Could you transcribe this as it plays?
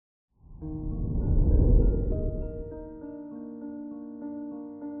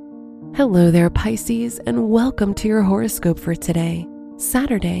Hello there, Pisces, and welcome to your horoscope for today,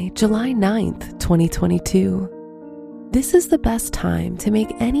 Saturday, July 9th, 2022. This is the best time to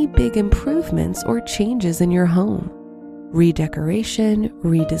make any big improvements or changes in your home. Redecoration,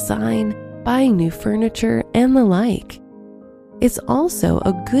 redesign, buying new furniture, and the like. It's also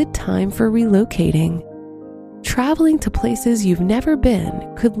a good time for relocating. Traveling to places you've never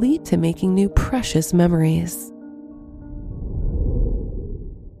been could lead to making new precious memories.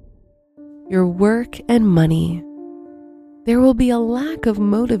 Your work and money. There will be a lack of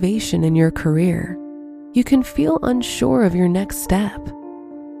motivation in your career. You can feel unsure of your next step.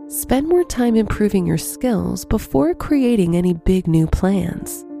 Spend more time improving your skills before creating any big new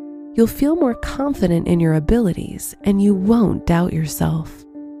plans. You'll feel more confident in your abilities and you won't doubt yourself.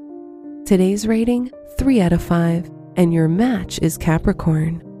 Today's rating, 3 out of 5, and your match is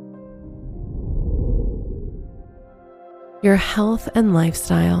Capricorn. Your health and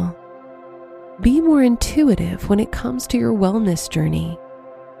lifestyle. Be more intuitive when it comes to your wellness journey.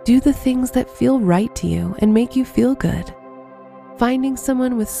 Do the things that feel right to you and make you feel good. Finding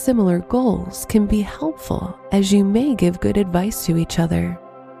someone with similar goals can be helpful as you may give good advice to each other.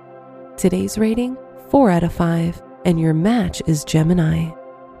 Today's rating, 4 out of 5, and your match is Gemini.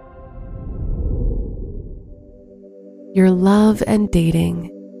 Your love and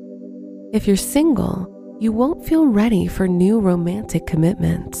dating. If you're single, you won't feel ready for new romantic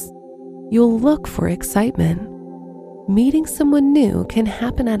commitments. You'll look for excitement. Meeting someone new can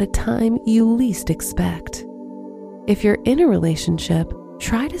happen at a time you least expect. If you're in a relationship,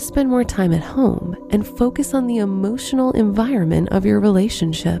 try to spend more time at home and focus on the emotional environment of your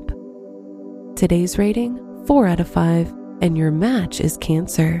relationship. Today's rating, 4 out of 5, and your match is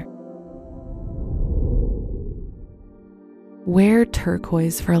Cancer. Wear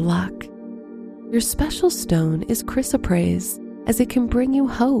turquoise for luck. Your special stone is chrysoprase, as it can bring you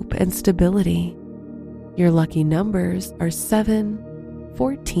hope and stability. Your lucky numbers are 7,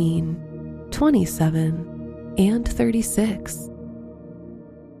 14, 27, and 36.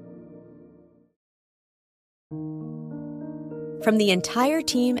 From the entire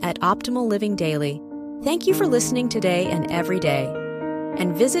team at Optimal Living Daily, thank you for listening today and every day.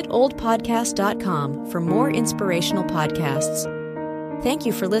 And visit oldpodcast.com for more inspirational podcasts. Thank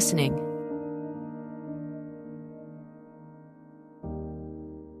you for listening.